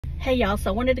Hey y'all, so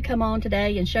I wanted to come on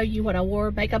today and show you what I wore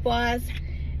makeup wise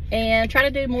and try to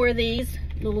do more of these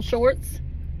little shorts,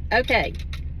 okay,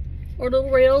 or little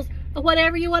reels, or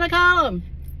whatever you want to call them.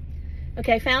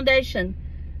 Okay, foundation,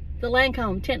 the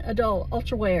Lancome Tint Idole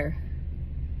Ultra Wear,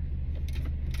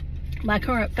 my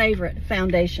current favorite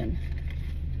foundation.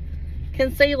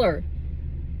 Concealer,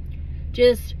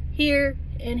 just here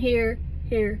and here,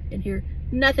 here and here,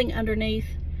 nothing underneath.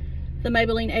 The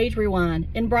Maybelline Age Rewind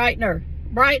in brightener,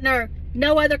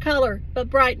 no other color but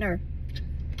brightener.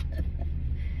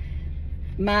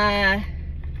 My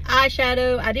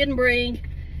eyeshadow I didn't bring.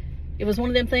 It was one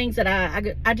of them things that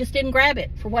I just didn't grab it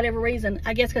for whatever reason.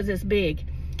 I guess because it's big.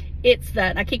 It's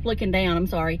the, I keep looking down, I'm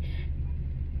sorry.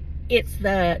 It's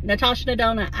the Natasha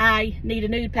Denona I Need a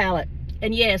Nude palette.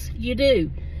 And yes, you do.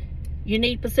 You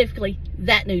need specifically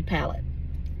that nude palette.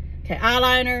 Okay,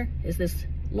 eyeliner is this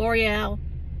L'Oreal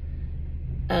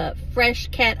Fresh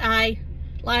Cat Eye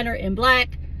liner in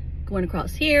black, going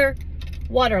across here.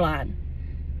 Waterline,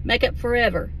 Makeup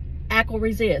Forever, Aqua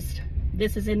Resist.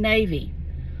 This is in navy,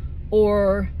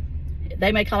 or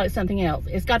they may call it something else.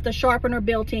 It's got the sharpener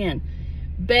built in.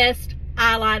 Best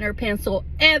eyeliner pencil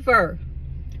ever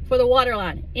for the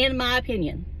waterline, in my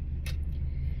opinion.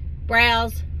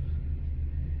 Brows,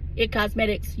 It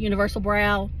Cosmetics Universal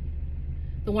Brow,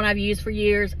 the one I've used for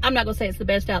years. I'm not gonna say it's the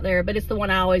best out there, but it's the one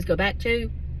I always go back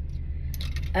to.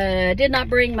 Did not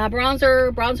bring my bronzer.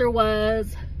 Bronzer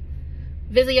was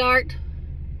Viseart,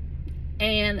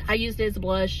 and I used it as a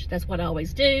blush. That's what I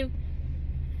always do.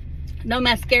 No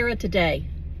mascara today.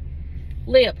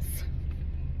 Lips,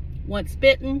 Once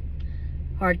Bitten,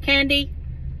 Hard Candy,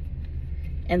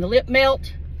 and the Lip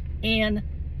Melt in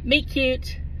Meet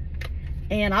Cute.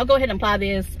 And I'll go ahead and apply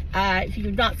this. If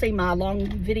you've not seen my long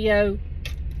video,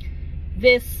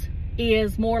 this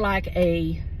is more like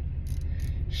a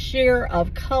sheer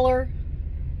of color.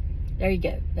 There you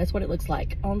go. That's what it looks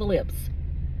like on the lips.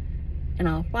 And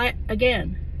I'll apply it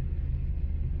again.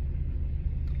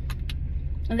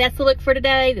 And that's the look for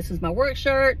today. This is my work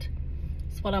shirt.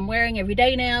 It's what I'm wearing every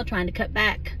day now, trying to cut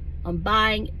back on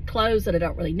buying clothes that I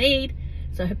don't really need.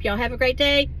 So I hope y'all have a great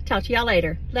day. Talk to y'all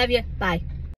later. Love you. Bye.